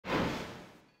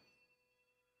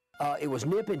It was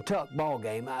nip and tuck ball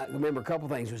game. I remember a couple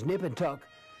things. It was nip and tuck.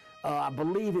 I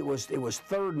believe it was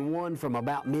 3rd and 1 from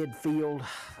about midfield,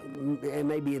 and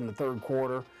maybe in the 3rd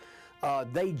quarter.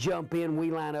 They jump in.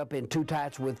 We line up in 2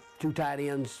 tights with 2 tight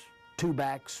ends, 2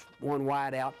 backs, 1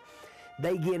 wide out.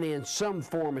 They get in some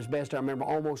form, as best I remember,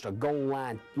 almost a goal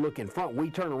line look in front. We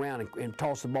turn around and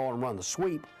toss the ball and run the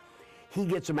sweep. He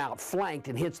gets them outflanked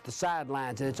and hits the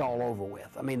sidelines, and it's all over with.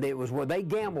 I mean, it was where they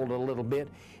gambled a little bit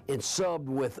and subbed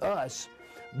with us.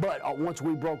 But once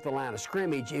we broke the line of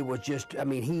scrimmage, it was just, I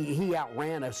mean, he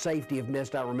outran a safety, if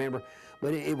best I remember,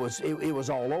 but it was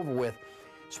all over with.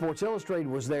 Sports Illustrated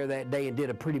was there that day and did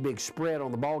a pretty big spread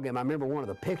on the ball game. I remember one of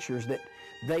the pictures that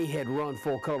they had run,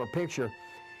 full color picture,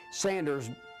 Sanders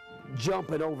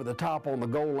jumping over the top on the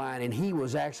goal line, and he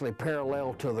was actually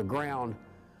parallel to the ground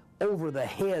over the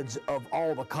heads of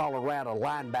all the Colorado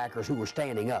linebackers who were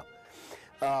standing up.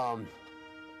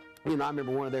 You know, I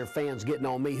remember one of their fans getting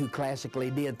on me, who classically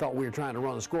thought we were trying to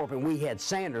run the score up, and we had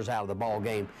Sanders out of the ball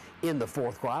game in the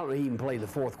 4th quarter. I don't know, he even played the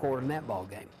 4th quarter in that ball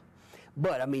game.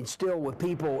 But I mean, still with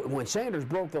people, when Sanders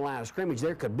broke the line of scrimmage,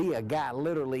 there could be a guy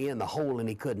literally in the hole and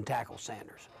he couldn't tackle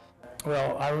Sanders.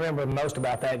 Well, I remember most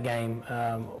about that game.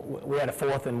 We had a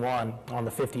 4th and 1 on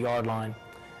the 50-yard line,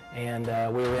 and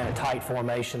we were in a tight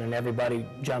formation, and everybody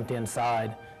jumped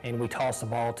inside, and we tossed the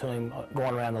ball to him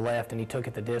going around the left, and he took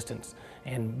it the distance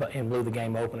and blew the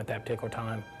game open at that particular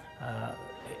time.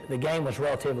 The game was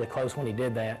relatively close when he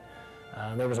did that.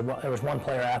 There was one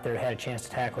player out there that had a chance to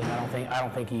tackle him. I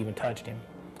don't think he even touched him.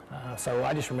 So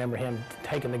I just remember him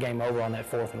taking the game over on that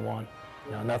 4th and 1.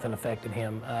 You know, nothing affected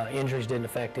him. Injuries didn't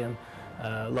affect him.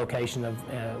 Location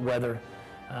of weather.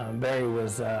 Barry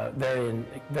was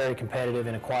very competitive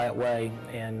in a quiet way,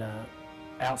 and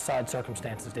outside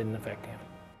circumstances didn't affect him.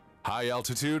 High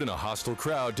altitude and a hostile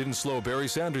crowd didn't slow Barry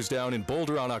Sanders down in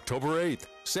Boulder on October 8th.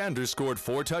 Sanders scored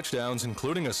 4 touchdowns,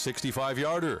 including a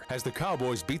 65-yarder, as the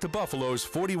Cowboys beat the Buffaloes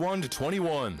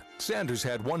 41-21. Sanders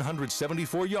had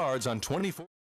 174 yards on 24